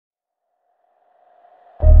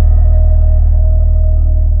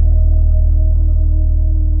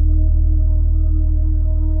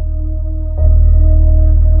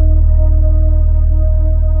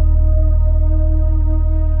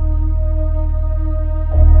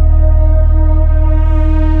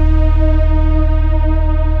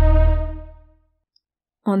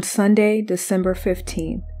On Sunday, December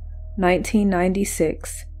 15th,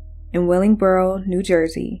 1996, in Willingboro, New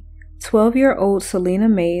Jersey, 12-year-old Celina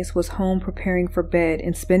Mays was home preparing for bed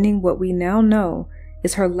and spending what we now know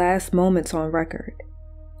is her last moments on record.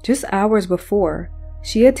 Just hours before,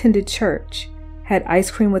 she attended church, had ice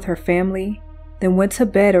cream with her family, then went to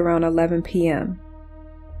bed around 11 p.m.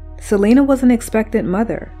 Celina was an expectant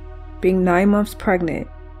mother, being 9 months pregnant.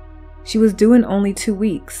 She was due in only 2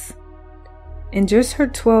 weeks. In just her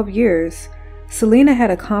 12 years, Celina had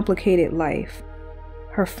a complicated life.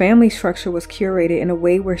 Her family structure was curated in a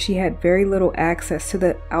way where she had very little access to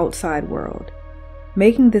the outside world,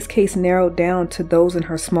 making this case narrowed down to those in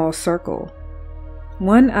her small circle.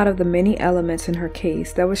 One out of the many elements in her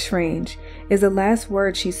case that was strange is the last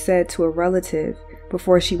word she said to a relative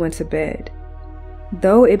before she went to bed.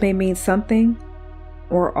 Though it may mean something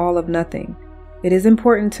or all of nothing, it is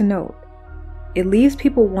important to note. It leaves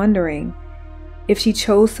people wondering if she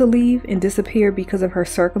chose to leave and disappear because of her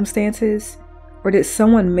circumstances, or did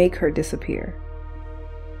someone make her disappear?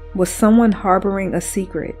 Was someone harboring a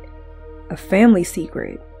secret, a family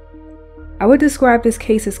secret? I would describe this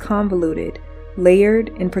case as convoluted, layered,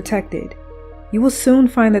 and protected. You will soon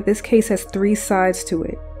find that this case has 3 sides to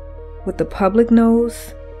it: what the public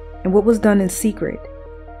knows, and what was done in secret.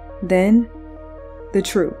 Then, the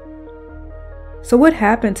truth. So what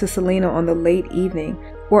happened to Celina on the late evening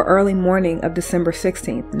or early morning of December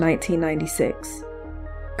 16th, 1996?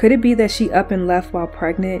 Could it be that she up and left while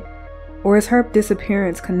pregnant, or is her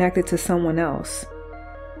disappearance connected to someone else?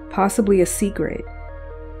 Possibly a secret,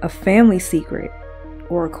 a family secret,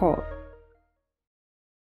 or a cult.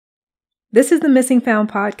 This is the Missing Found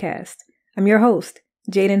podcast. I'm your host,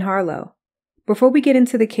 Jaden Harlow. Before we get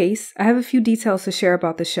into the case, I have a few details to share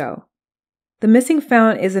about the show. The Missing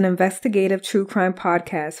Found is an investigative true crime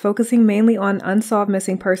podcast focusing mainly on unsolved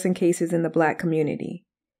missing person cases in the Black community.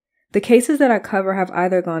 The cases that I cover have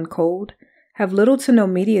either gone cold, have little to no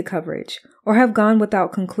media coverage, or have gone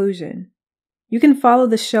without conclusion. You can follow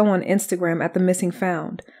the show on Instagram at The Missing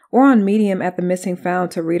Found or on Medium at The Missing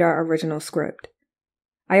Found to read our original script.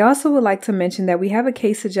 I also would like to mention that we have a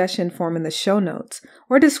case suggestion form in the show notes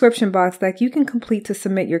or description box that you can complete to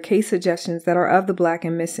submit your case suggestions that are of the Black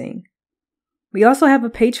and missing. We also have a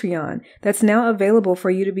Patreon that's now available for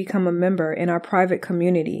you to become a member in our private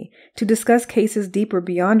community to discuss cases deeper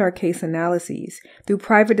beyond our case analyses through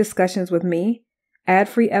private discussions with me,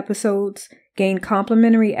 ad-free episodes, gain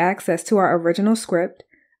complimentary access to our original script,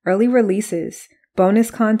 early releases,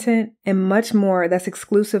 bonus content, and much more that's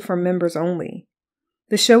exclusive for members only.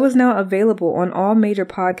 The show is now available on all major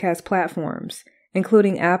podcast platforms,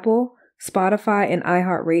 including Apple, Spotify, and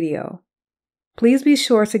iHeartRadio. Please be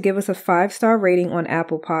sure to give us a 5-star rating on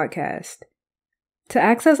Apple Podcast. To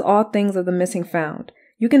access all things of The Missing Found,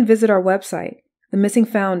 you can visit our website,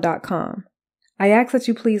 themissingfound.com. I ask that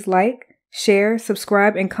you please like, share,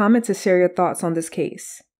 subscribe, and comment to share your thoughts on this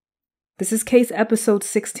case. This is case episode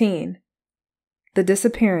 16, The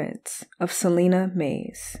Disappearance of Celina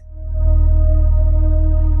Mays.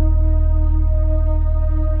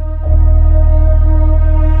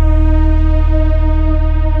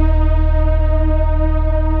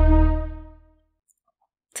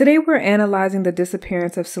 Today we're analyzing the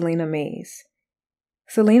disappearance of Celina Mays.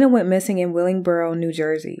 Celina went missing in Willingboro, New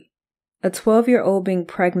Jersey. A 12-year-old being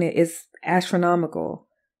pregnant is astronomical,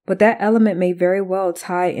 but that element may very well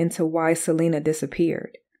tie into why Celina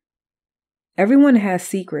disappeared. Everyone has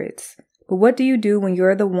secrets, but what do you do when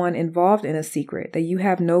you're the one involved in a secret that you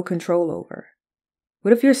have no control over?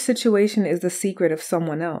 What if your situation is the secret of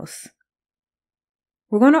someone else?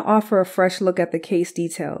 We're going to offer a fresh look at the case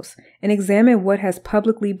details and examine what has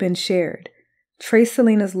publicly been shared, trace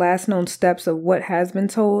Celina's last known steps of what has been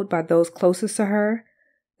told by those closest to her,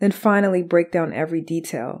 then finally break down every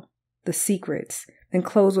detail, the secrets, then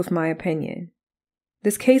close with my opinion.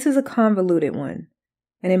 This case is a convoluted one,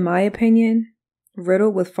 and in my opinion,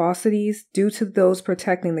 riddled with falsities due to those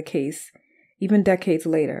protecting the case, even decades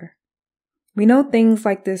later. We know things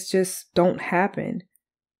like this just don't happen.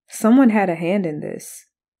 Someone had a hand in this.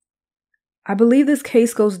 I believe this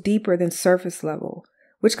case goes deeper than surface level,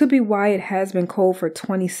 which could be why it has been cold for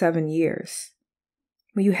 27 years.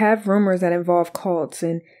 When you have rumors that involve cults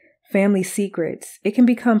and family secrets, it can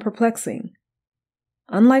become perplexing.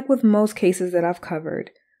 Unlike with most cases that I've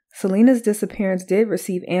covered, Celina's disappearance did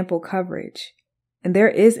receive ample coverage, and there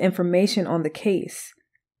is information on the case.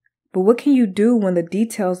 But what can you do when the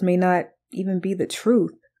details may not even be the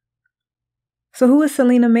truth? So who is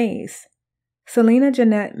Celina Mays? Celina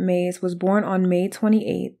Jeanette Mays was born on May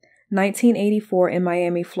 28, 1984 in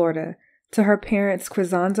Miami, Florida, to her parents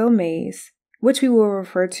Crisando Mays, which we will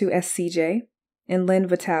refer to as CJ, and Lynn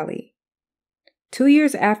Vitale. 2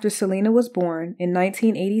 years after Celina was born, in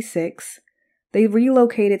 1986, they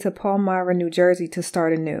relocated to Palmyra, New Jersey to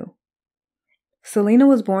start anew. Celina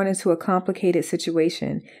was born into a complicated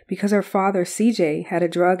situation because her father, CJ, had a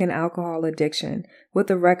drug and alcohol addiction with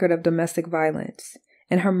a record of domestic violence,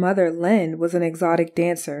 and her mother, Lynn, was an exotic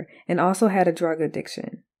dancer and also had a drug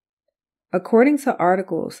addiction. According to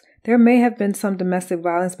articles, there may have been some domestic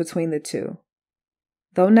violence between the two.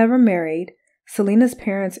 Though never married, Celina's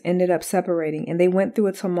parents ended up separating and they went through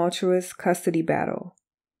a tumultuous custody battle,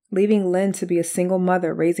 leaving Lynn to be a single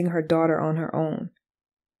mother raising her daughter on her own.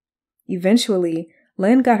 Eventually,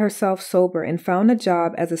 Lynn got herself sober and found a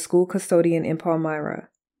job as a school custodian in Palmyra.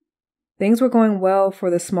 Things were going well for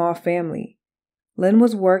the small family. Lynn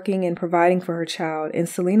was working and providing for her child, and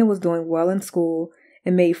Celina was doing well in school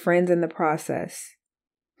and made friends in the process.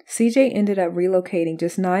 CJ ended up relocating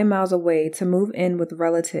just 9 miles away to move in with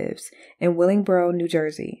relatives in Willingboro, New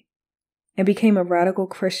Jersey, and became a radical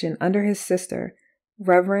Christian under his sister,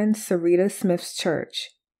 Reverend Sarita Smith's church,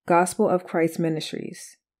 Gospel of Christ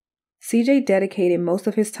Ministries. CJ dedicated most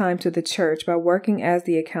of his time to the church by working as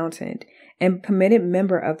the accountant and committed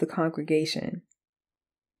member of the congregation.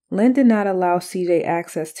 Lynn did not allow CJ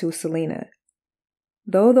access to Celina,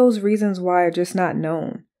 though those reasons why are just not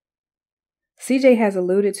known. CJ has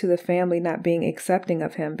alluded to the family not being accepting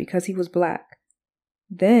of him because he was Black.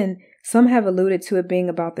 Then, some have alluded to it being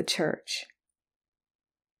about the church.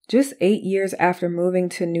 Just 8 years after moving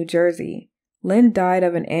to New Jersey, Lynn died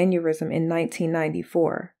of an aneurysm in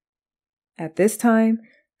 1994. At this time,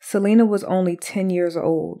 Celina was only 10 years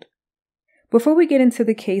old. Before we get into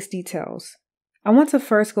the case details, I want to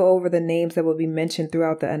first go over the names that will be mentioned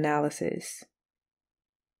throughout the analysis.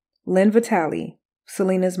 Lynn Vitale,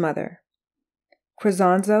 Celina's mother.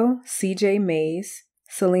 Crescenzo C.J. Mays,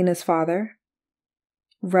 Celina's father.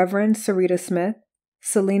 Reverend Sarita Smith,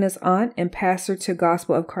 Celina's aunt and pastor to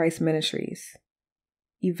Gospel of Christ Ministries.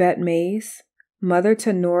 Yvette Mays, mother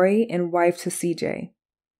to Nori and wife to C.J.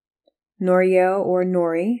 Noriel or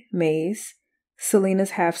Nori Mays,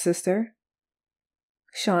 Celina's half-sister.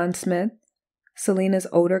 Sean Smith, Celina's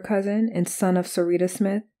older cousin and son of Sarita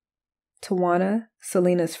Smith. Tawana,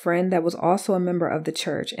 Celina's friend that was also a member of the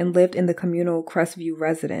church and lived in the communal Crestview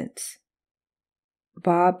residence.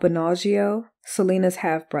 Bob Bonaggio, Celina's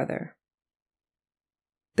half-brother.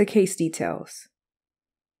 The case details.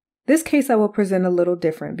 This case I will present a little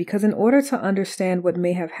different because in order to understand what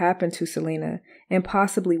may have happened to Celina and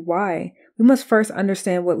possibly why, we must first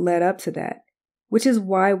understand what led up to that, which is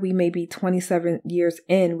why we may be 27 years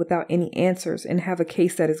in without any answers and have a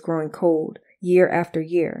case that is growing cold year after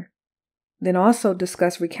year. Then also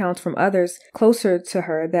discuss recounts from others closer to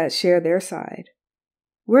her that share their side.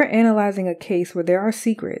 We're analyzing a case where there are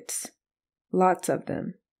secrets, lots of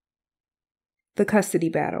them. The custody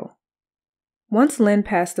battle. Once Lynn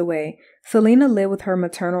passed away, Celina lived with her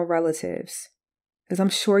maternal relatives. As I'm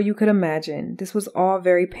sure you could imagine, this was all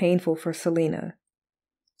very painful for Celina.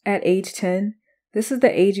 At age 10, this is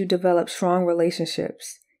the age you develop strong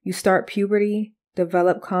relationships. You start puberty,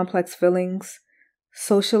 develop complex feelings,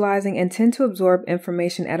 socializing, and tend to absorb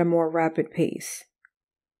information at a more rapid pace.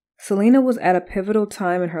 Celina was at a pivotal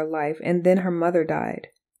time in her life, and then her mother died.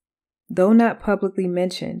 Though not publicly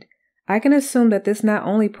mentioned, I can assume that this not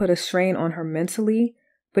only put a strain on her mentally,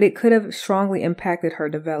 but it could have strongly impacted her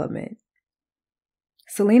development.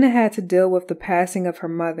 Celina had to deal with the passing of her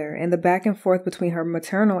mother and the back and forth between her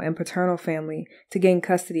maternal and paternal family to gain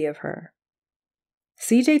custody of her.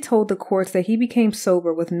 CJ told the courts that he became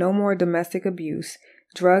sober with no more domestic abuse,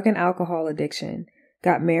 drug and alcohol addiction,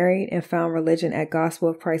 got married, and found religion at Gospel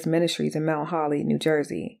of Christ Ministries in Mount Holly, New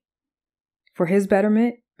Jersey. For his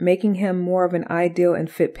betterment, making him more of an ideal and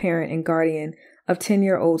fit parent and guardian of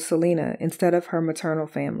 10-year-old Celina instead of her maternal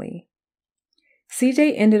family.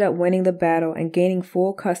 CJ ended up winning the battle and gaining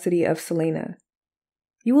full custody of Celina.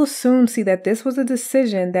 You will soon see that this was a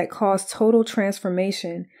decision that caused total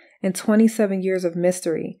transformation and 27 years of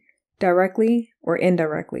mystery, directly or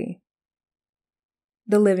indirectly.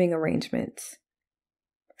 The living arrangements.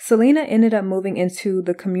 Celina ended up moving into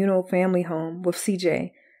the communal family home with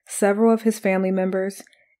CJ, several of his family members,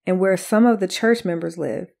 and where some of the church members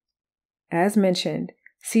live. As mentioned,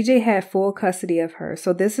 CJ had full custody of her,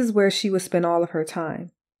 so this is where she would spend all of her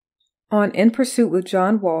time. On In Pursuit with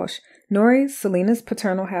John Walsh, Nori, Celina's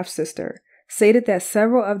paternal half-sister, stated that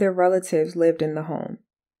several of their relatives lived in the home.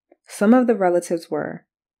 Some of the relatives were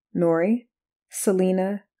Nori,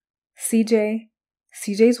 Celina, CJ,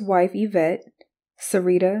 CJ's wife Yvette,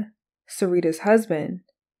 Sarita, Sarita's husband,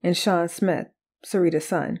 and Sean Smith, Sarita's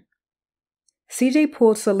son. CJ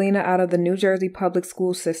pulled Celina out of the New Jersey public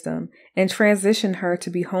school system and transitioned her to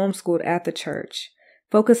be homeschooled at the church,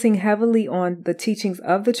 focusing heavily on the teachings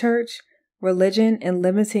of the church, religion, and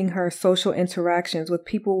limiting her social interactions with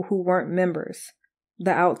people who weren't members,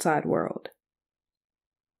 the outside world.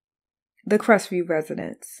 The Crestview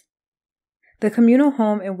residence. The communal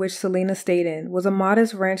home in which Celina stayed in was a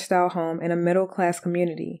modest ranch-style home in a middle-class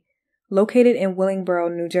community, located in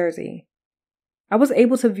Willingboro, New Jersey. I was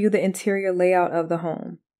able to view the interior layout of the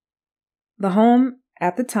home. The home,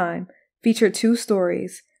 at the time, featured 2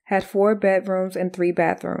 stories, had 4 bedrooms and 3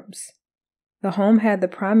 bathrooms. The home had the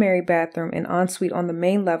primary bathroom and ensuite on the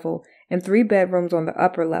main level and 3 bedrooms on the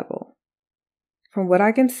upper level. From what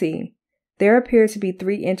I can see, there appear to be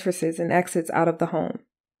 3 entrances and exits out of the home: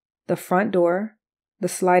 the front door, the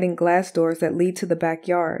sliding glass doors that lead to the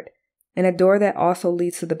backyard, and a door that also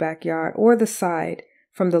leads to the backyard or the side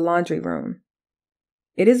from the laundry room.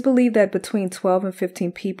 It is believed that between 12 and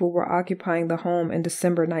 15 people were occupying the home in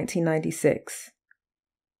December 1996.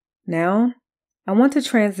 Now, I want to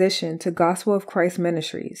transition to Gospel of Christ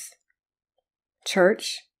Ministries.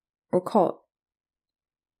 Church or cult?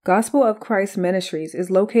 Gospel of Christ Ministries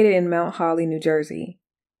is located in Mount Holly, New Jersey.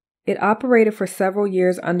 It operated for several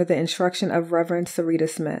years under the instruction of Reverend Celina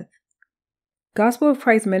Smith. Gospel of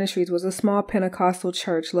Christ Ministries was a small Pentecostal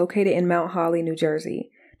church located in Mount Holly, New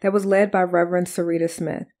Jersey, that was led by Reverend Celina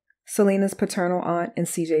Smith, Celina's paternal aunt and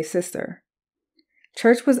CJ's sister.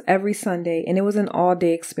 Church was every Sunday, and it was an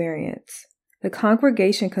all-day experience. The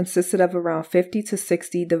congregation consisted of around 50 to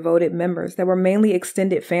 60 devoted members that were mainly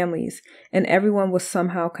extended families, and everyone was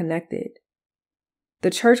somehow connected. The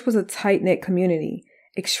church was a tight-knit community,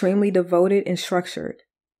 extremely devoted and structured.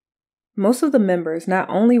 Most of the members not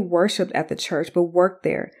only worshiped at the church but worked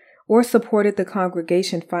there or supported the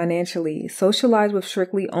congregation financially, socialized with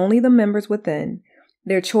strictly only the members within.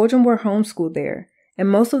 Their children were homeschooled there, and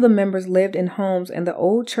most of the members lived in homes in the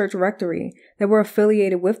old church rectory that were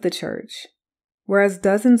affiliated with the church, whereas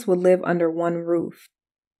dozens would live under one roof.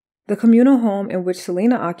 The communal home in which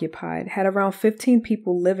Celina occupied had around 15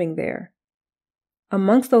 people living there.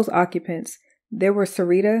 Amongst those occupants, there were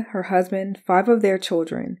Sarita, her husband, 5 of their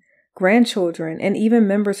children, grandchildren, and even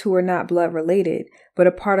members who were not blood related, but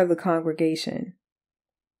a part of the congregation.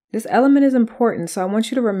 This element is important, so I want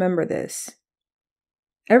you to remember this.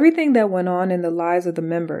 Everything that went on in the lives of the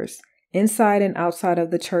members, inside and outside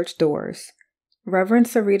of the church doors, Reverend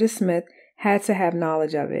Celina Smith had to have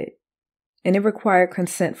knowledge of it, and it required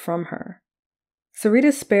consent from her.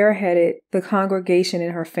 Sarita spearheaded the congregation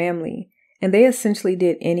and her family, and they essentially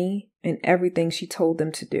did any and everything she told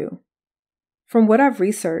them to do. From what I've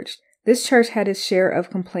researched, this church had its share of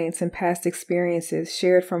complaints and past experiences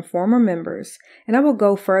shared from former members, and I will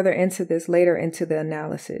go further into this later into the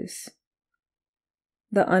analysis.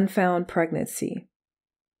 The unfound pregnancy.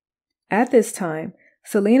 At this time,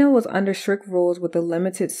 Celina was under strict rules with a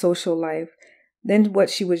limited social life than what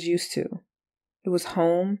she was used to. It was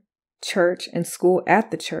home, church, and school at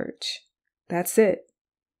the church. That's it.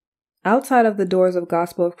 Outside of the doors of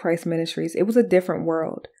Gospel of Christ Ministries, it was a different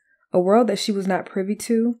world, a world that she was not privy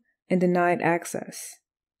to and denied access.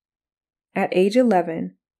 At age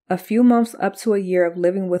 11, a few months up to a year of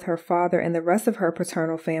living with her father and the rest of her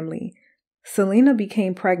paternal family, Celina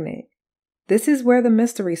became pregnant. This is where the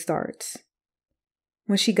mystery starts.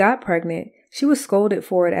 When she got pregnant, she was scolded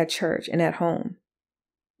for it at church and at home,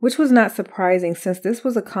 which was not surprising since this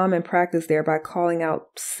was a common practice there by calling out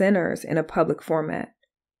sinners in a public format.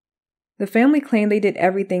 The family claimed they did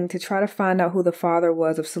everything to try to find out who the father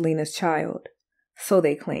was of Celina's child, so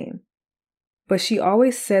they claim. But she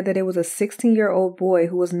always said that it was a 16-year-old boy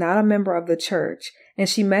who was not a member of the church, and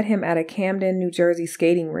she met him at a Camden, New Jersey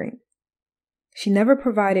skating rink. She never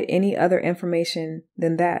provided any other information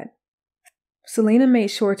than that. Celina made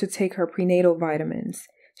sure to take her prenatal vitamins.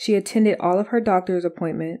 She attended all of her doctor's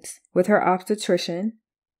appointments with her obstetrician.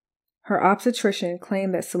 Her obstetrician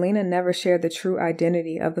claimed that Celina never shared the true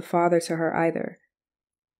identity of the father to her either.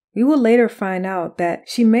 We will later find out that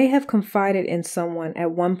she may have confided in someone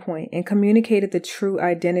at one point and communicated the true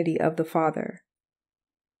identity of the father.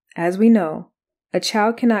 As we know, a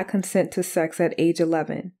child cannot consent to sex at age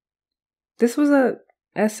 11. This was a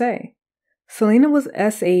SA. Celina was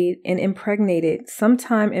SA'd and impregnated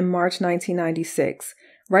sometime in March 1996,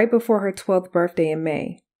 right before her 12th birthday in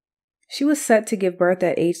May. She was set to give birth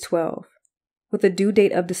at age 12, with a due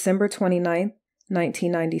date of December 29,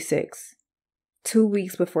 1996, 2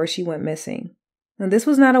 weeks before she went missing. And this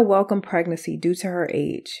was not a welcome pregnancy due to her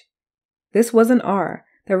age. This was an R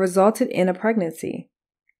that resulted in a pregnancy.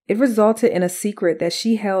 It resulted in a secret that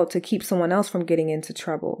she held to keep someone else from getting into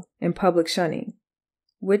trouble and public shunning,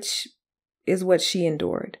 which is what she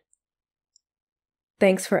endured.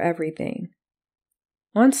 Thanks for everything.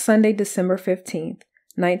 On Sunday, December 15th,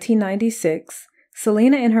 1996,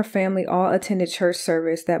 Celina and her family all attended church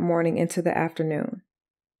service that morning into the afternoon.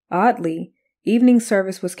 Oddly, evening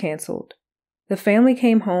service was canceled. The family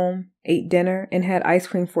came home, ate dinner, and had ice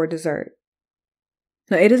cream for dessert.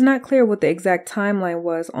 Now, it is not clear what the exact timeline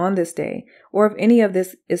was on this day, or if any of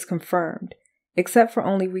this is confirmed, except for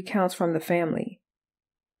only recounts from the family.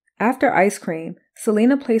 After ice cream,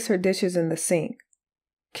 Celina placed her dishes in the sink,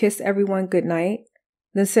 kissed everyone good night,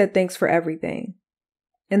 then said thanks for everything,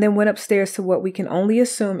 and then went upstairs to what we can only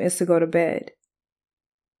assume is to go to bed.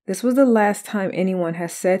 This was the last time anyone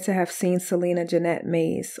has said to have seen Celina Jeanette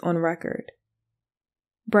Mays on record.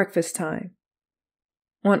 Breakfast time.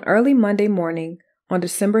 On early Monday morning, on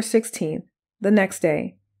December 16th, the next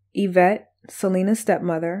day, Yvette, Celina's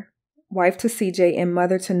stepmother, wife to CJ and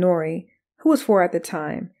mother to Nori, who was 4 at the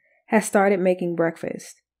time, had started making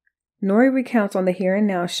breakfast. Nori recounts on the Here and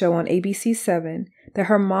Now show on ABC 7 that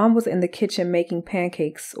her mom was in the kitchen making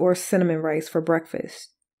pancakes or cinnamon rice for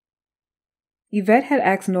breakfast. Yvette had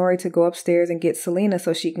asked Nori to go upstairs and get Celina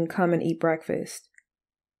so she can come and eat breakfast.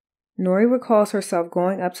 Nori recalls herself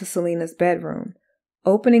going up to Celina's bedroom,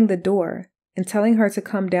 opening the door, and telling her to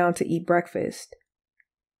come down to eat breakfast.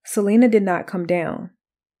 Celina did not come down.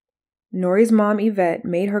 Nori's mom, Yvette,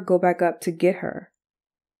 made her go back up to get her.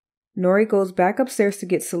 Nori goes back upstairs to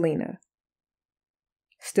get Celina.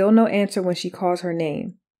 Still no answer when she calls her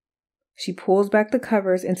name. She pulls back the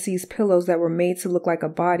covers and sees pillows that were made to look like a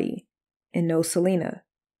body, and no Celina.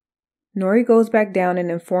 Nori goes back down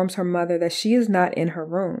and informs her mother that she is not in her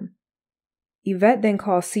room. Yvette then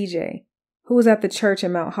calls CJ, who was at the church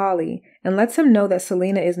in Mount Holly, and lets him know that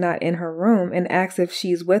Celina is not in her room and asks if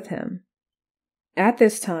she's with him. At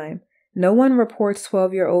this time, no one reports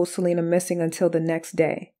 12-year-old Celina missing until the next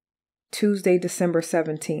day, Tuesday, December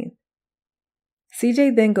 17th.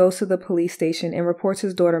 CJ then goes to the police station and reports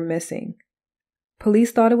his daughter missing.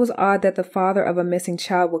 Police thought it was odd that the father of a missing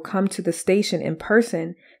child would come to the station in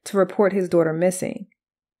person to report his daughter missing.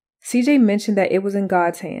 CJ mentioned that it was in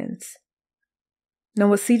God's hands. Now,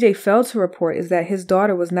 what CJ failed to report is that his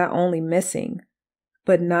daughter was not only missing,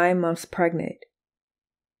 but 9 months pregnant.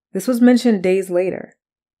 This was mentioned days later.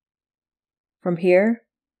 From here,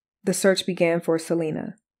 the search began for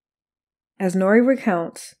Celina. As Nori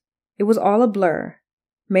recounts, it was all a blur,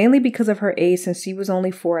 mainly because of her age since she was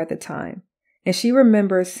only 4 at the time, and she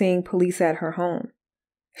remembers seeing police at her home.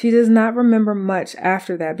 She does not remember much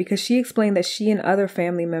after that because she explained that she and other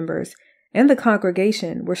family members and the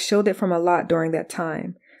congregation were shielded from a lot during that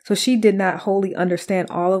time, so she did not wholly understand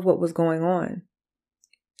all of what was going on.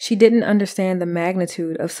 She didn't understand the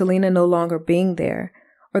magnitude of Celina no longer being there,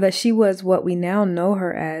 or that she was what we now know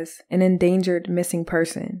her as, an endangered missing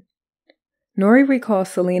person. Nori recalls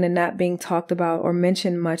Celina not being talked about or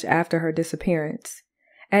mentioned much after her disappearance.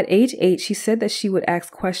 At age 8, she said that she would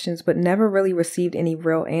ask questions but never really received any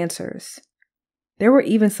real answers. There were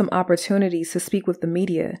even some opportunities to speak with the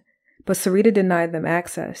media, but Sarita denied them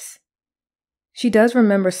access. She does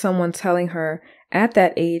remember someone telling her at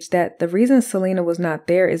that age that the reason Celina was not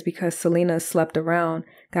there is because Celina slept around,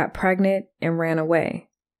 got pregnant, and ran away.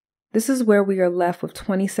 This is where we are left with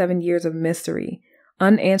 27 years of mystery,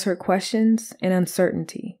 unanswered questions, and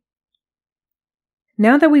uncertainty.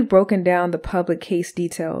 Now that we've broken down the public case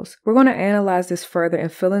details, we're going to analyze this further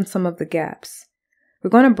and fill in some of the gaps. We're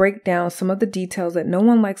going to break down some of the details that no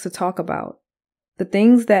one likes to talk about, the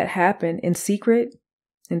things that happen in secret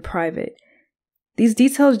and private. These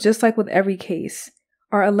details, just like with every case,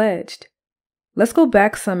 are alleged. Let's go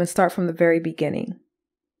back some and start from the very beginning.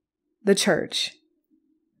 The church.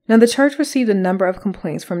 Now, the church received a number of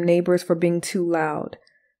complaints from neighbors for being too loud.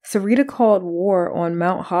 Sarita called war on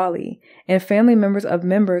Mount Holly and family members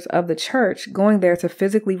of the church going there to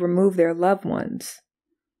physically remove their loved ones.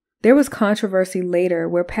 There was controversy later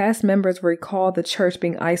where past members recalled the church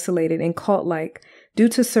being isolated and cult-like due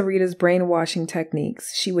to Sarita's brainwashing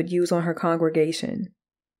techniques she would use on her congregation.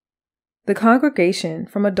 The congregation,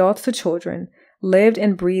 from adults to children, lived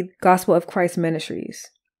and breathed Gospel of Christ ministries.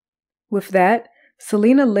 With that,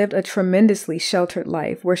 Celina lived a tremendously sheltered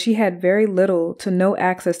life where she had very little to no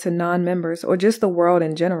access to non-members or just the world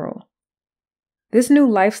in general. This new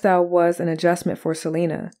lifestyle was an adjustment for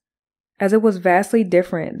Celina, as it was vastly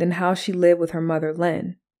different than how she lived with her mother,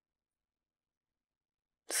 Lynn.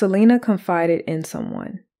 Celina confided in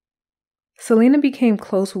someone. Celina became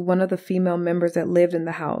close with one of the female members that lived in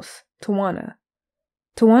the house, Tawana.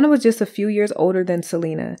 Tawana was just a few years older than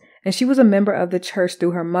Celina, and she was a member of the church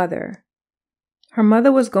through her mother. Her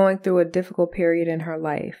mother was going through a difficult period in her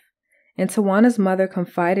life, and Tawana's mother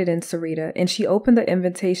confided in Sarita, and she opened the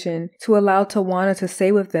invitation to allow Tawana to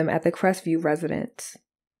stay with them at the Crestview residence.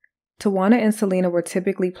 Tawana and Celina were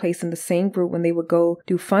typically placed in the same group when they would go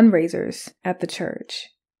do fundraisers at the church.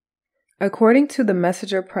 According to the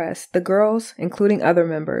Messenger Press, the girls, including other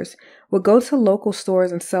members, would go to local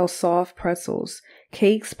stores and sell soft pretzels,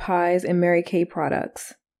 cakes, pies, and Mary Kay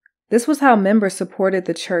products. This was how members supported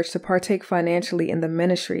the church to partake financially in the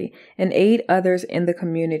ministry and aid others in the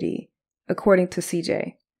community, according to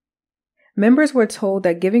CJ. Members were told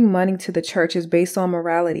that giving money to the church is based on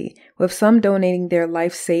morality, with some donating their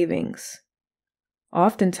life savings.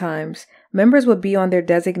 Oftentimes, members would be on their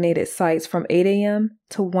designated sites from 8 a.m.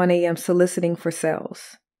 to 1 a.m. soliciting for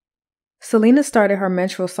sales. Celina started her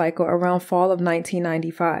menstrual cycle around fall of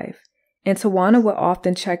 1995, and Tawana would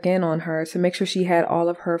often check in on her to make sure she had all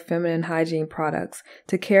of her feminine hygiene products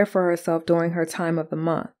to care for herself during her time of the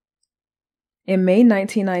month. In May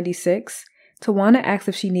 1996, Tawana asked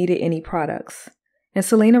if she needed any products, and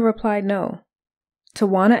Celina replied no.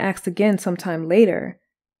 Tawana asked again sometime later,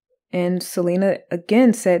 and Celina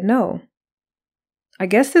again said no. I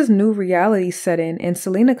guess this new reality set in, and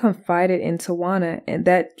Celina confided in Tawana and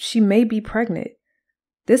that she may be pregnant.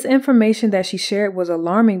 This information that she shared was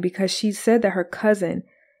alarming because she said that her cousin,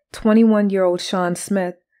 21-year-old Sean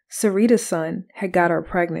Smith, Sarita's son, had got her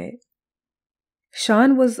pregnant.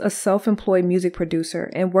 Sean was a self-employed music producer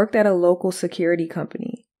and worked at a local security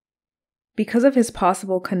company. Because of his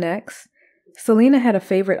possible connects, Celina had a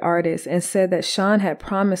favorite artist and said that Sean had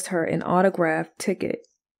promised her an autographed ticket,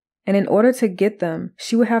 and in order to get them,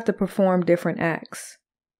 she would have to perform different acts,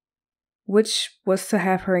 which was to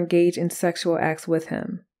have her engage in sexual acts with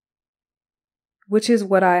him, which is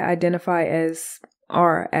what I identify as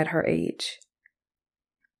R at her age.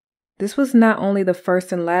 This was not only the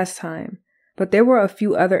first and last time, but there were a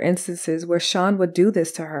few other instances where Sean would do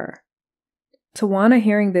this to her. Tawana,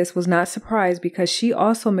 hearing this, was not surprised because she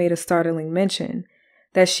also made a startling mention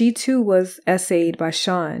that she too was essayed by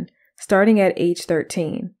Sean starting at age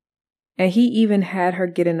 13, and he even had her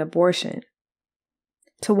get an abortion.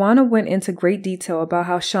 Tawana went into great detail about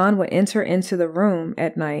how Sean would enter into the room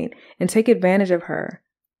at night and take advantage of her,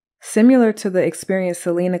 similar to the experience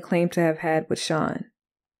Celina claimed to have had with Sean.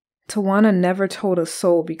 Tawana never told a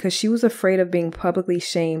soul because she was afraid of being publicly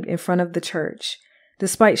shamed in front of the church,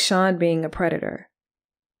 despite Sean being a predator.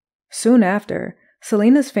 Soon after,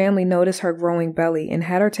 Celina's family noticed her growing belly and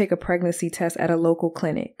had her take a pregnancy test at a local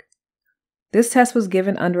clinic. This test was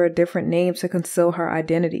given under a different name to conceal her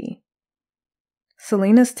identity.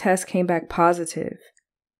 Celina's test came back positive.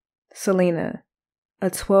 Celina, a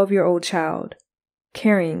 12-year-old child,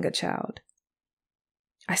 carrying a child.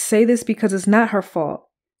 I say this because it's not her fault.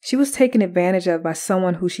 She was taken advantage of by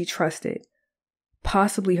someone who she trusted,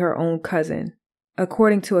 possibly her own cousin,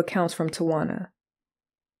 according to accounts from Tawana.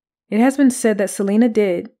 It has been said that Celina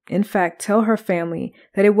did, in fact, tell her family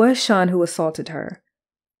that it was Sean who assaulted her.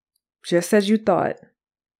 Just as you thought,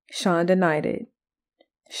 Sean denied it.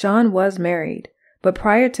 Sean was married, but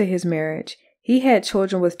prior to his marriage, he had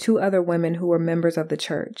children with 2 other women who were members of the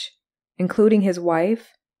church, including his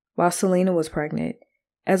wife, while Celina was pregnant,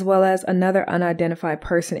 as well as another unidentified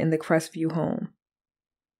person in the Crestview home.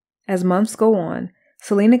 As months go on,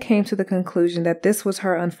 Celina came to the conclusion that this was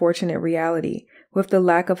her unfortunate reality, with the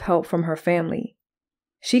lack of help from her family.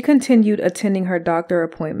 She continued attending her doctor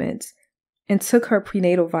appointments and took her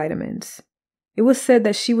prenatal vitamins. It was said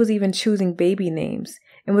that she was even choosing baby names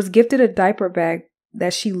and was gifted a diaper bag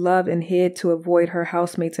that she loved and hid to avoid her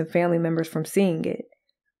housemates and family members from seeing it.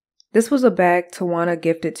 This was a bag Tawana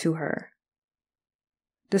gifted to her.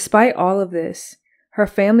 Despite all of this, her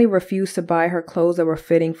family refused to buy her clothes that were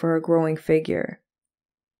fitting for her growing figure.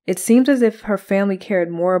 It seemed as if her family cared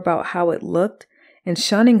more about how it looked and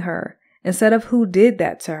shunning her instead of who did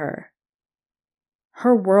that to her.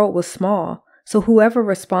 Her world was small, so whoever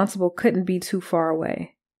responsible couldn't be too far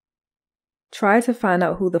away. Tried to find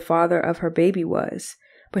out who the father of her baby was,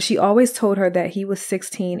 but she always told her that he was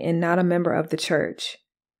 16 and not a member of the church,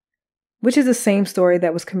 which is the same story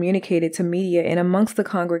that was communicated to media and amongst the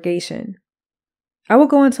congregation. I will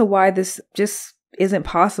go into why this just isn't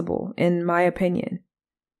possible, in my opinion.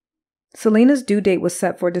 Celina's due date was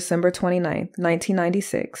set for December 29,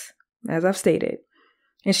 1996, as I've stated,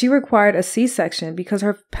 and she required a C-section because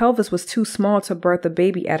her pelvis was too small to birth a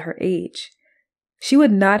baby at her age. She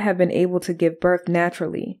would not have been able to give birth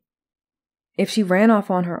naturally. If she ran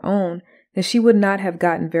off on her own, then she would not have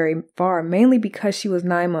gotten very far, mainly because she was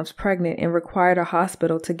 9 months pregnant and required a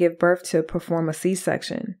hospital to give birth to perform a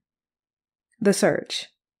C-section. The search.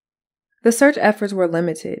 The search efforts were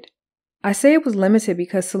limited. I say it was limited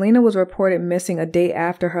because Celina was reported missing a day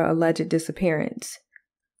after her alleged disappearance.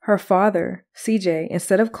 Her father, CJ,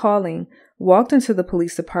 instead of calling, walked into the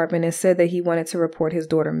police department and said that he wanted to report his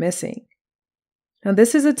daughter missing. Now,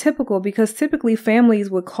 this is atypical because typically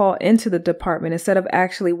families would call into the department instead of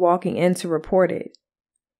actually walking in to report it.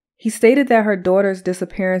 He stated that her daughter's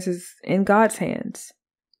disappearance is in God's hands.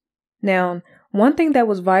 Now, one thing that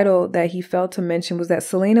was vital that he failed to mention was that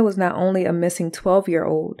Celina was not only a missing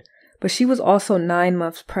 12-year-old, but she was also 9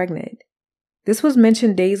 months pregnant. This was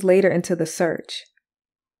mentioned days later into the search.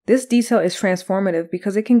 This detail is transformative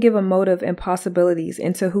because it can give a motive and possibilities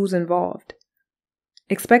into who's involved.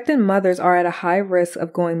 Expectant mothers are at a high risk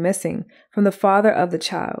of going missing from the father of the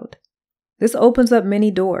child. This opens up many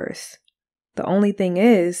doors. The only thing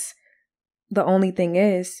is,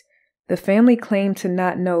 the family claimed to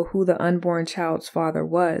not know who the unborn child's father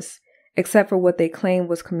was, except for what they claimed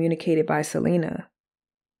was communicated by Celina.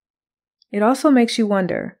 It also makes you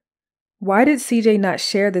wonder, why did CJ not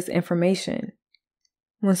share this information?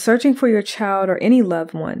 When searching for your child or any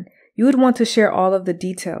loved one, you would want to share all of the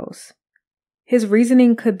details. His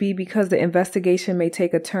reasoning could be because the investigation may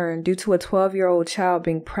take a turn due to a 12-year-old child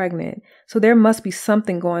being pregnant, so there must be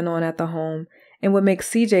something going on at the home and would make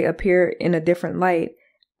CJ appear in a different light.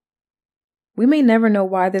 We may never know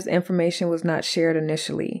why this information was not shared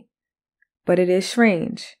initially, but it is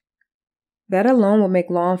strange. That alone will make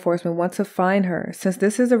law enforcement want to find her, since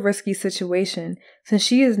this is a risky situation, since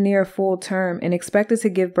she is near full term and expected to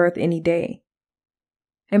give birth any day.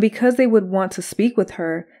 And because they would want to speak with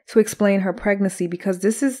her to explain her pregnancy, because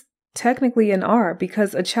this is technically an art,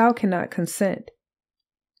 because a child cannot consent.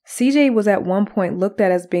 CJ was at one point looked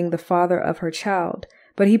at as being the father of her child,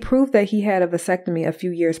 but he proved that he had a vasectomy a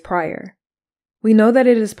few years prior. We know that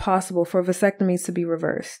it is possible for vasectomies to be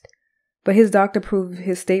reversed, but his doctor proved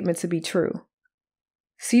his statement to be true.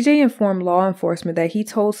 CJ informed law enforcement that he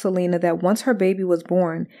told Celina that once her baby was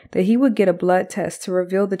born, that he would get a blood test to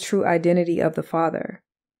reveal the true identity of the father.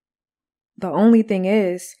 The only thing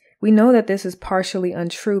is, we know that this is partially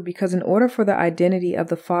untrue because in order for the identity of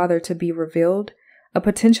the father to be revealed, a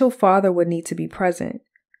potential father would need to be present.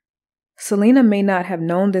 Celina may not have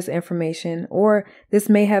known this information, or this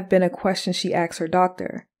may have been a question she asked her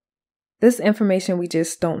doctor. This information we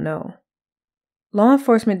just don't know. Law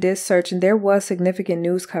enforcement did search and there was significant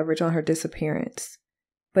news coverage on her disappearance,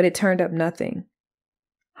 but it turned up nothing.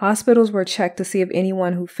 Hospitals were checked to see if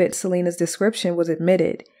anyone who fit Celina's description was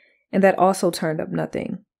admitted, and that also turned up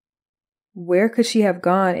nothing. Where could she have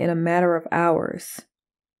gone in a matter of hours?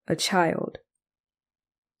 A child.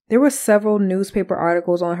 There were several newspaper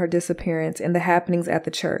articles on her disappearance and the happenings at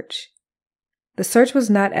the church. The search was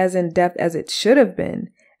not as in-depth as it should have been,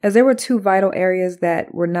 as there were 2 vital areas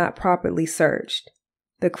that were not properly searched: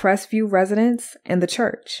 the Crestview residence and the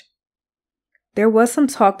church. There was some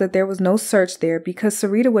talk that there was no search there because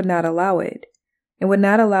Sarita would not allow it, and would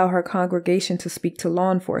not allow her congregation to speak to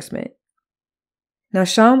law enforcement. Now,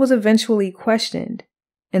 Sean was eventually questioned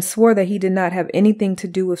and swore that he did not have anything to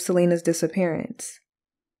do with Celina's disappearance.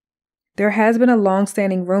 There has been a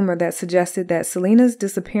long-standing rumor that suggested that Celina's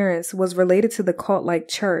disappearance was related to the cult-like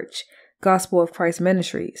church, Gospel of Christ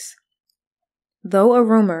Ministries. Though a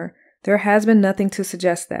rumor, there has been nothing to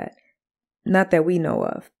suggest that, not that we know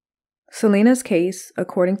of. Celina's case,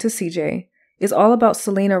 according to CJ, is all about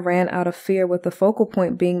Celina ran out of fear, with the focal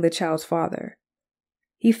point being the child's father.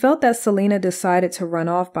 He felt that Celina decided to run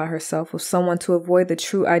off by herself with someone to avoid the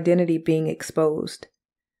true identity being exposed.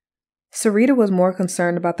 Sarita was more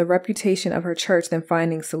concerned about the reputation of her church than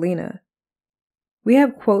finding Celina. We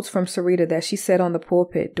have quotes from Sarita that she said on the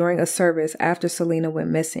pulpit during a service after Celina went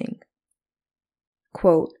missing.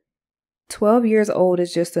 Quote, 12 years old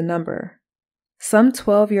is just a number. Some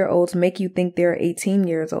 12-year-olds make you think they're 18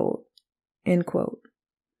 years old. End quote.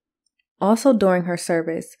 Also during her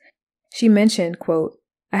service, she mentioned, quote,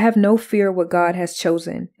 I have no fear what God has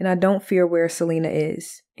chosen, and I don't fear where Celina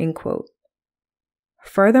is. End quote.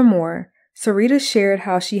 Furthermore, Sarita shared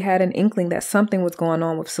how she had an inkling that something was going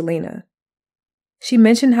on with Celina. She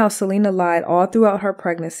mentioned how Celina lied all throughout her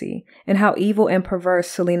pregnancy and how evil and perverse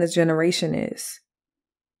Celina's generation is.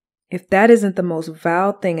 If that isn't the most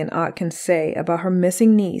vile thing an aunt can say about her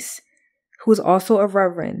missing niece, who is also a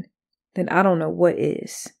reverend, then I don't know what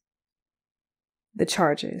is. The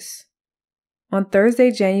charges. On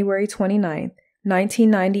Thursday, January 29,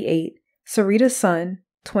 1998, Sarita's son,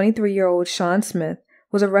 23-year-old Sean Smith,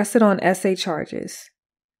 was arrested on SA charges.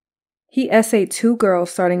 He SA'd 2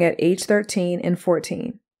 girls starting at age 13 and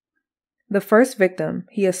 14. The first victim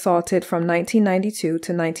he assaulted from 1992 to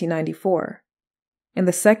 1994, and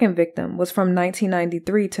the second victim was from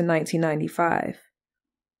 1993 to 1995.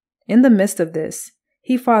 In the midst of this,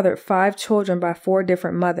 he fathered 5 children by 4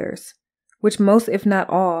 different mothers, which most, if not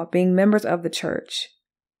all, being members of the church.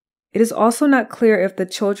 It is also not clear if the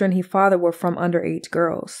children he fathered were from underage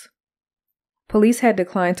girls. Police had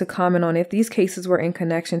declined to comment on if these cases were in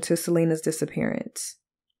connection to Celina's disappearance.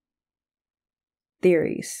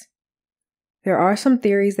 Theories. There are some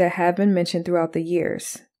theories that have been mentioned throughout the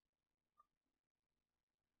years.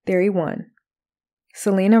 Theory 1.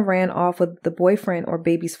 Celina ran off with the boyfriend or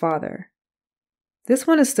baby's father. This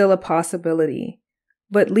one is still a possibility,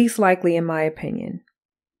 but least likely in my opinion.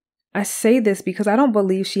 I say this because I don't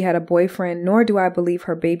believe she had a boyfriend, nor do I believe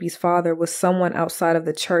her baby's father was someone outside of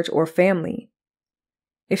the church or family.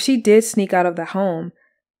 If she did sneak out of the home,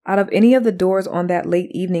 out of any of the doors on that late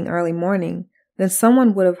evening, early morning, then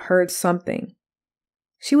someone would have heard something.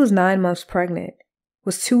 She was 9 months pregnant,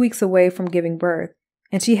 was 2 weeks away from giving birth,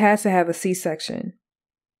 and she had to have a C-section.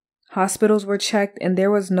 Hospitals were checked, and there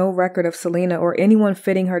was no record of Celina or anyone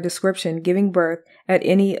fitting her description giving birth at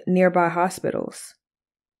any nearby hospitals.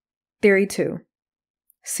 Theory 2.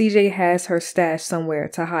 CJ has her stashed somewhere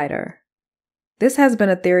to hide her. This has been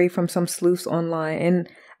a theory from some sleuths online, and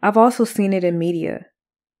I've also seen it in media.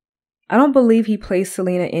 I don't believe he placed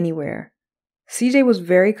Celina anywhere. CJ was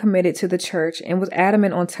very committed to the church and was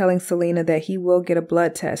adamant on telling Celina that he will get a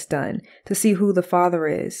blood test done to see who the father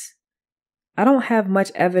is. I don't have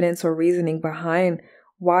much evidence or reasoning behind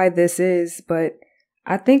why this is, but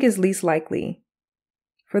I think it's least likely.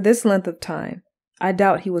 For this length of time, I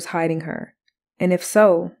doubt he was hiding her. And if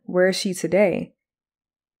so, where is she today?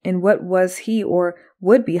 And what was he or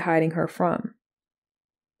would be hiding her from?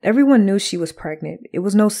 Everyone knew she was pregnant. It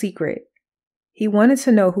was no secret. He wanted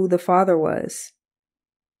to know who the father was.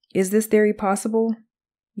 Is this theory possible?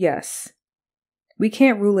 Yes. We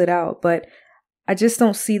can't rule it out, but I just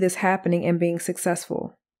don't see this happening and being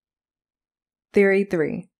successful. Theory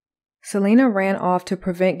 3. Celina ran off to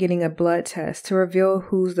prevent getting a blood test to reveal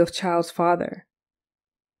who's the child's father.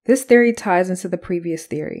 This theory ties into the previous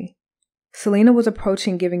theory. Celina was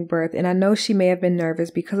approaching giving birth, and I know she may have been nervous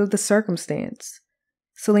because of the circumstance.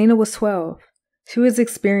 Celina was 12. She was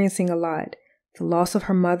experiencing a lot. The loss of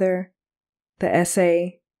her mother, the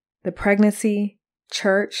essay, the pregnancy,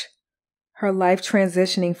 church, her life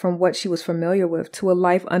transitioning from what she was familiar with to a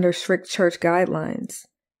life under strict church guidelines,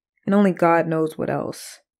 and only God knows what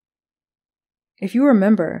else. If you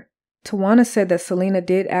remember, Tawana said that Celina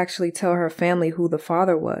did actually tell her family who the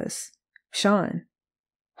father was, Sean.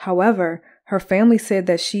 However, her family said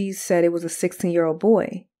that she said it was a 16-year-old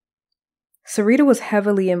boy. Sarita was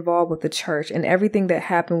heavily involved with the church and everything that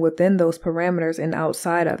happened within those parameters and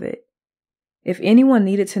outside of it. If anyone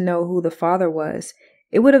needed to know who the father was,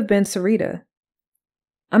 it would have been Sarita.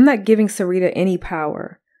 I'm not giving Sarita any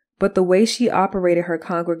power, but the way she operated her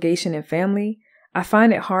congregation and family, I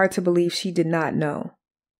find it hard to believe she did not know.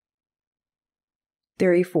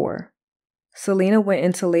 Theory 4. Celina went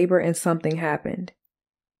into labor and something happened.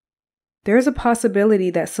 There is a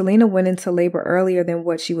possibility that Celina went into labor earlier than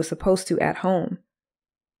what she was supposed to at home.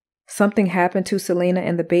 Something happened to Celina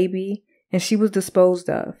and the baby, and she was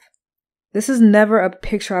disposed of. This is never a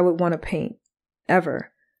picture I would want to paint,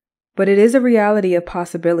 ever, but it is a reality of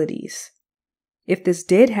possibilities. If this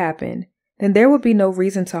did happen, then there would be no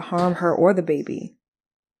reason to harm her or the baby,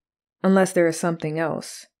 unless there is something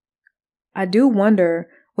else. I do wonder,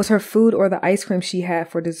 was her food or the ice cream she had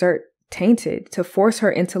for dessert tainted to force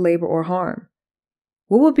her into labor or harm?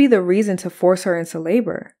 What would be the reason to force her into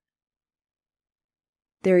labor?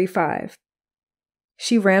 Theory 5.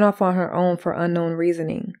 She ran off on her own for unknown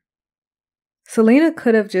reasoning. Celina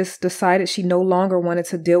could have just decided she no longer wanted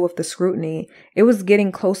to deal with the scrutiny. It was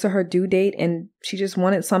getting close to her due date and she just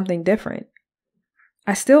wanted something different.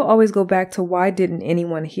 I still always go back to why didn't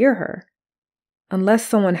anyone hear her? Unless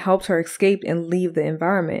someone helped her escape and leave the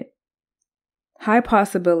environment. High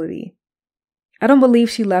possibility. I don't believe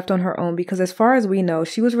she left on her own because as far as we know,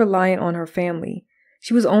 she was reliant on her family.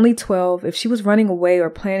 She was only 12. If she was running away or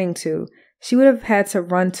planning to, she would have had to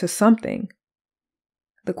run to something.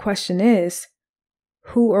 The question is,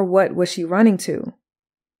 who or what was she running to?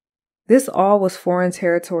 This all was foreign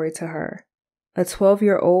territory to her. A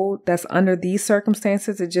 12-year-old that's under these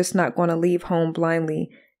circumstances is just not going to leave home blindly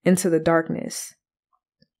into the darkness.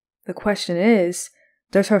 The question is,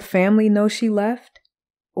 does her family know she left?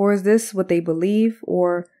 Or is this what they believe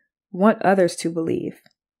or want others to believe?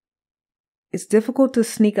 It's difficult to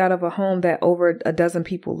sneak out of a home that over a dozen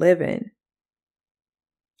people live in.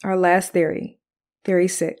 Our last theory, Theory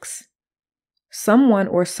 6. Someone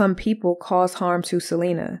or some people caused harm to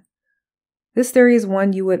Celina. This theory is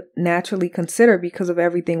one you would naturally consider because of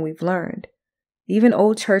everything we've learned. Even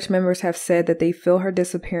old church members have said that they feel her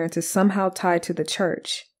disappearance is somehow tied to the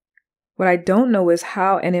church. What I don't know is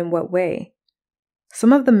how and in what way.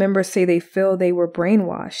 Some of the members say they feel they were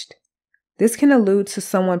brainwashed. This can allude to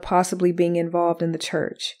someone possibly being involved in the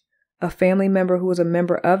church, a family member who was a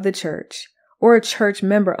member of the church, or a church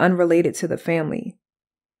member unrelated to the family.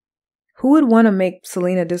 Who would want to make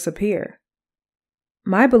Celina disappear?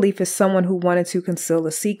 My belief is someone who wanted to conceal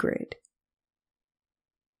a secret.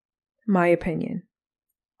 My opinion.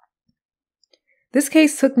 This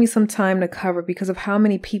case took me some time to cover because of how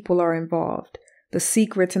many people are involved, the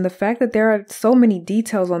secrets, and the fact that there are so many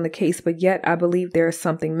details on the case, but yet I believe there is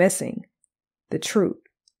something missing. The truth.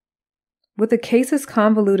 With a case as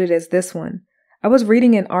convoluted as this one, I was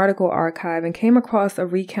reading an article archive and came across a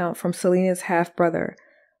recount from Celina's half-brother,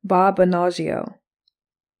 Bob Bonaggio.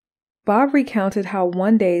 Bob recounted how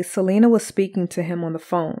one day Celina was speaking to him on the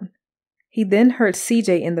phone. He then heard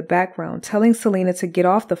CJ in the background telling Celina to get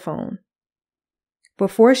off the phone.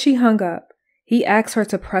 Before she hung up, he asked her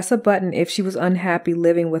to press a button if she was unhappy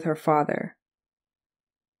living with her father.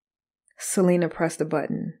 Celina pressed a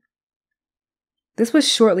button. This was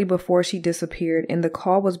shortly before she disappeared, and the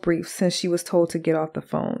call was brief since she was told to get off the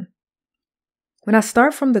phone. When I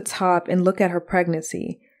start from the top and look at her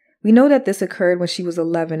pregnancy, we know that this occurred when she was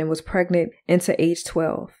 11 and was pregnant into age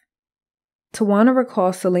 12. Tawana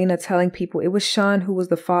recalls Celina telling people it was Sean who was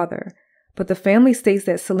the father, but the family states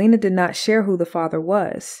that Celina did not share who the father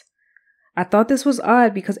was. I thought this was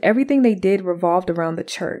odd because everything they did revolved around the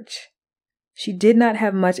church. She did not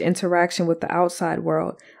have much interaction with the outside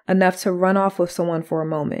world, enough to run off with someone for a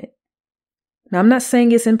moment. Now, I'm not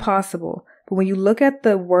saying it's impossible, but when you look at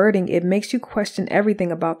the wording, it makes you question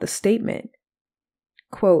everything about the statement.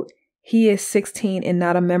 Quote, he is 16 and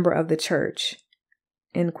not a member of the church.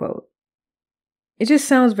 End quote. It just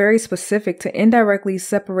sounds very specific to indirectly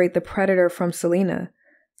separate the predator from Celina,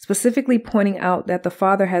 specifically pointing out that the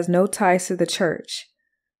father has no ties to the church,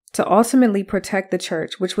 to ultimately protect the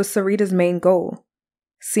church, which was Sarita's main goal,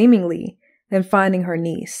 seemingly, than finding her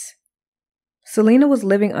niece. Celina was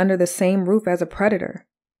living under the same roof as a predator,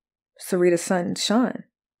 Sarita's son, Sean.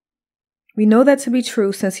 We know that to be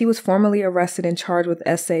true since he was formally arrested and charged with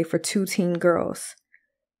SA for 2 teen girls.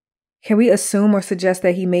 Can we assume or suggest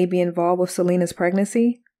that he may be involved with Celina's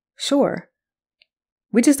pregnancy? Sure.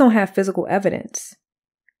 We just don't have physical evidence.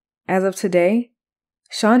 As of today,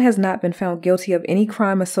 Sean has not been found guilty of any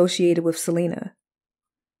crime associated with Celina.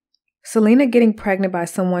 Celina getting pregnant by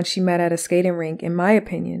someone she met at a skating rink, in my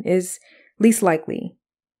opinion, is least likely.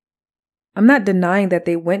 I'm not denying that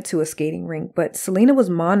they went to a skating rink, but Celina was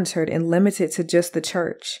monitored and limited to just the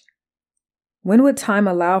church. When would time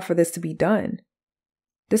allow for this to be done?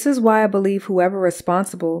 This is why I believe whoever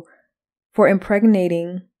responsible for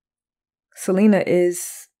impregnating Celina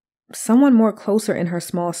is someone more closer in her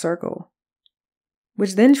small circle,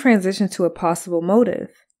 which then transitions to a possible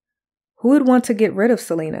motive. Who would want to get rid of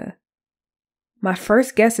Celina? My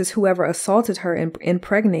first guess is whoever assaulted her and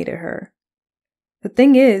impregnated her. The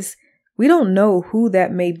thing is, we don't know who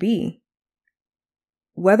that may be,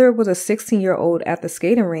 whether it was a 16-year-old at the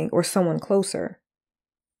skating rink or someone closer,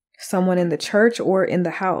 someone in the church or in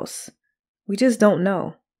the house. We just don't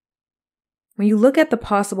know. When you look at the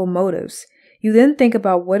possible motives, you then think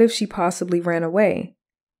about what if she possibly ran away.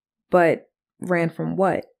 But ran from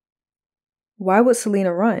what? Why would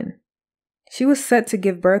Celina run? She was set to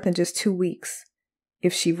give birth in just 2 weeks.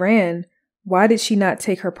 If she ran, why did she not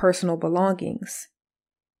take her personal belongings?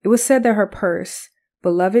 It was said that her purse,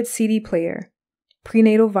 beloved CD player,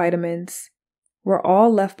 prenatal vitamins were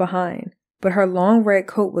all left behind, but her long red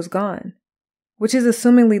coat was gone, which is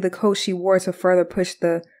assumingly the coat she wore to further push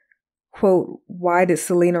the, quote, why did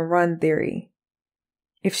Celina run theory.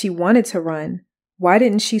 If she wanted to run, why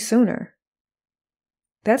didn't she sooner?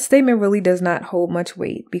 That statement really does not hold much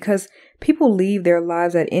weight because people leave their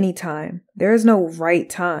lives at any time. There is no right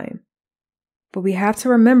time. But we have to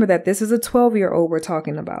remember that this is a 12-year-old we're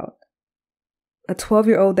talking about. A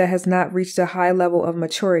 12-year-old that has not reached a high level of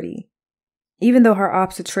maturity, even though her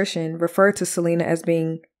obstetrician referred to Celina as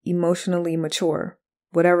being emotionally mature,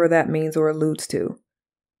 whatever that means or alludes to.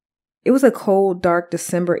 It was a cold, dark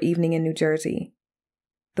December evening in New Jersey.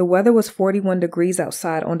 The weather was 41 degrees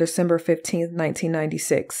outside on December 15,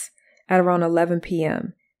 1996, at around 11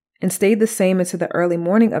 p.m., and stayed the same into the early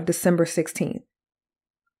morning of December 16th.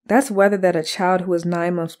 That's weather that a child who is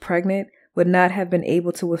 9 months pregnant would not have been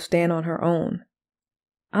able to withstand on her own.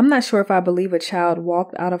 I'm not sure if I believe a child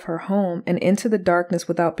walked out of her home and into the darkness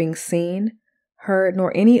without being seen, heard,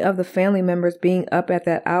 nor any of the family members being up at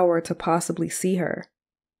that hour to possibly see her.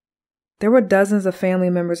 There were dozens of family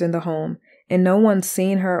members in the home, and no one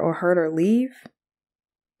seen her or heard her leave?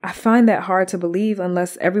 I find that hard to believe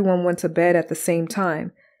unless everyone went to bed at the same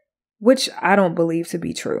time, which I don't believe to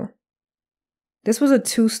be true. This was a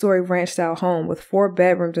 2-story ranch-style home with 4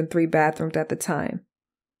 bedrooms and 3 bathrooms at the time.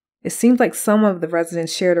 It seems like some of the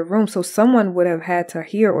residents shared a room, so someone would have had to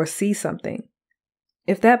hear or see something.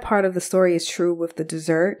 If that part of the story is true with the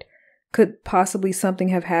dessert, could possibly something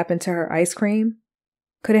have happened to her ice cream?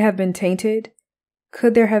 Could it have been tainted?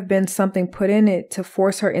 Could there have been something put in it to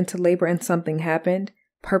force her into labor and something happened,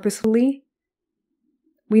 purposefully?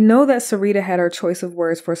 We know that Sarita had her choice of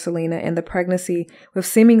words for Celina and the pregnancy with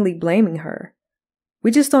seemingly blaming her.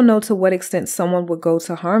 We just don't know to what extent someone would go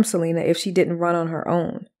to harm Celina if she didn't run on her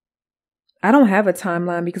own. I don't have a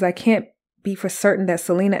timeline because I can't be for certain that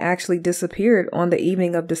Celina actually disappeared on the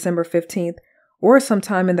evening of December 15th or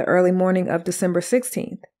sometime in the early morning of December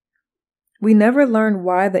 16th. We never learned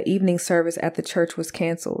why the evening service at the church was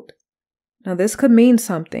canceled. Now this could mean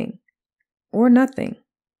something or nothing.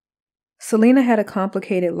 Celina had a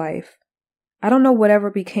complicated life. I don't know whatever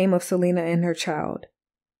became of Celina and her child.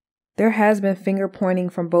 There has been finger pointing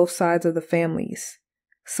from both sides of the families,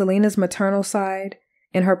 Celina's maternal side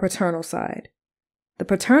and her paternal side. The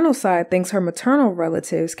paternal side thinks her maternal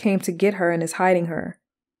relatives came to get her and is hiding her.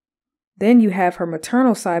 Then you have her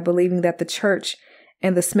maternal side believing that the church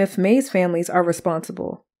and the Smith-Mays families are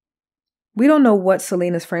responsible. We don't know what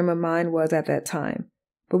Celina's frame of mind was at that time,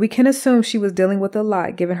 but we can assume she was dealing with a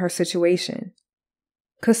lot given her situation.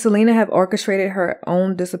 Could Celina have orchestrated her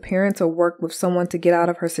own disappearance or worked with someone to get out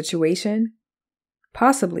of her situation?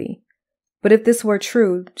 Possibly, but if this were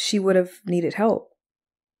true, she would have needed help.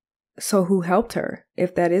 So who helped her,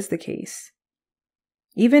 if that is the case?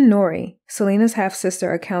 Even Nori, Celina's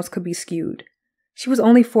half-sister, accounts could be skewed. She was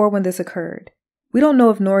only 4 when this occurred. We don't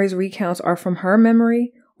know if Nori's recounts are from her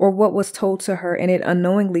memory or what was told to her and it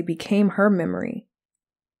unknowingly became her memory.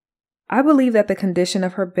 I believe that the condition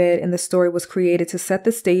of her bed in the story was created to set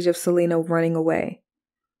the stage of Celina running away.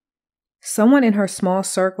 Someone in her small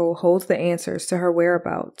circle holds the answers to her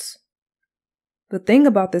whereabouts. The thing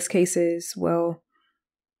about this case is, well,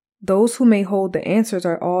 those who may hold the answers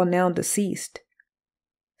are all now deceased.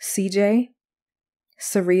 CJ,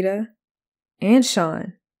 Sarita, and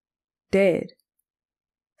Sean, dead.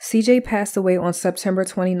 CJ passed away on September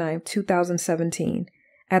 29, 2017,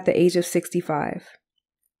 at the age of 65.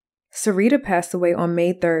 Sarita passed away on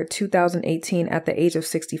May 3, 2018, at the age of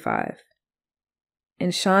 65.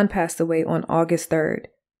 And Sean passed away on August 3,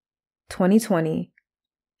 2020,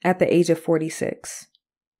 at the age of 46.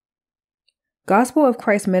 Gospel of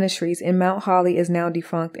Christ Ministries in Mount Holly is now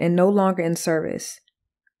defunct and no longer in service.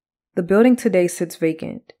 The building today sits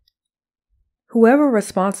vacant. Whoever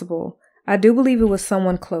responsible, I do believe it was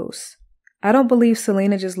someone close. I don't believe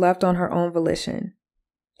Celina just left on her own volition.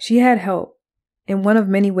 She had help, in one of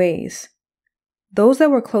many ways. Those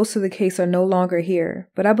that were close to the case are no longer here,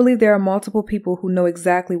 but I believe there are multiple people who know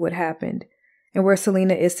exactly what happened and where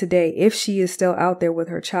Celina is today if she is still out there with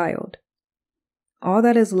her child. All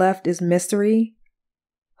that is left is mystery,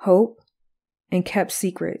 hope, and kept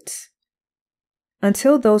secrets.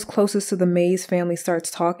 Until those closest to the Mays family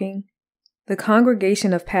starts talking, the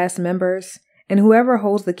congregation of past members, and whoever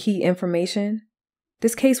holds the key information,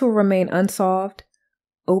 this case will remain unsolved,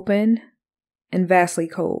 open, and vastly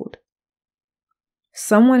cold.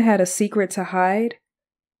 Someone had a secret to hide,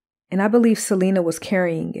 and I believe Celina was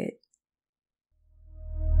carrying it.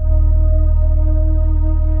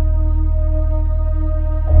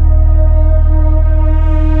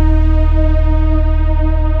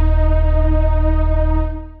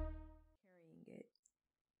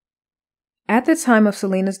 At the time of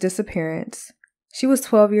Celina's disappearance, she was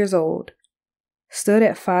 12 years old, stood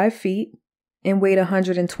at 5 feet, and weighed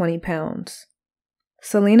 120 pounds.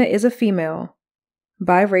 Celina is a female,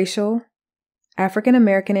 biracial, African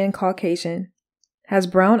American and Caucasian, has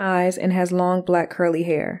brown eyes and has long black curly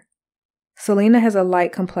hair. Celina has a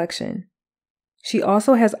light complexion. She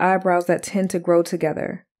also has eyebrows that tend to grow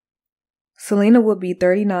together. Celina will be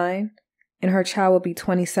 39 and her child will be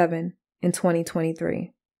 27 in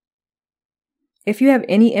 2023. If you have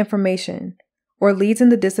any information or leads in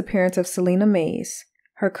the disappearance of Celina Mays,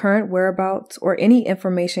 her current whereabouts, or any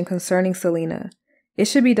information concerning Celina, it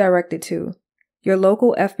should be directed to your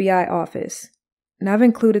local FBI office, and I've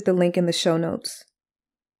included the link in the show notes,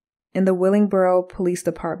 in the Willingboro Police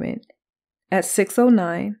Department at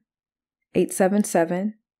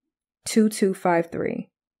 609-877-2253.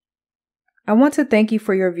 I want to thank you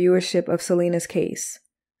for your viewership of Celina's case.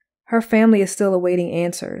 Her family is still awaiting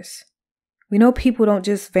answers. We know people don't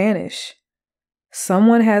just vanish.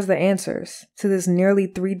 Someone has the answers to this nearly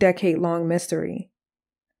 3-decade-long mystery.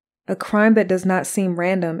 a crime that does not seem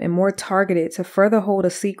random and more targeted to further hold a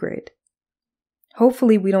secret.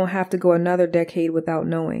 Hopefully, we don't have to go another decade without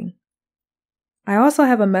knowing. I also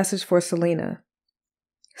have a message for Celina.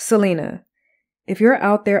 Celina, if you're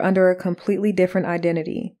out there under a completely different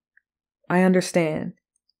identity, I understand.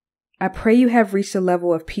 I pray you have reached a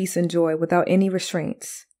level of peace and joy without any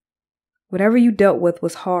restraints. Whatever you dealt with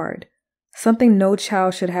was hard, something no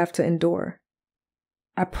child should have to endure.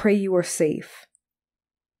 I pray you are safe.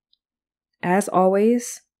 As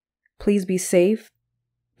always, please be safe,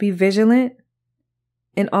 be vigilant,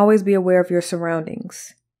 and always be aware of your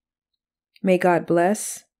surroundings. May God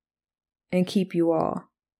bless and keep you all.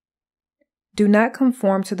 Do not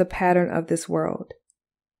conform to the pattern of this world,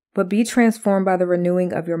 but be transformed by the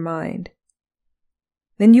renewing of your mind.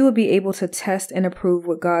 Then you will be able to test and approve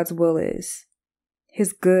what God's will is,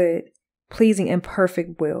 His good, pleasing, and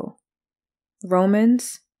perfect will.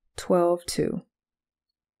 Romans 12:2.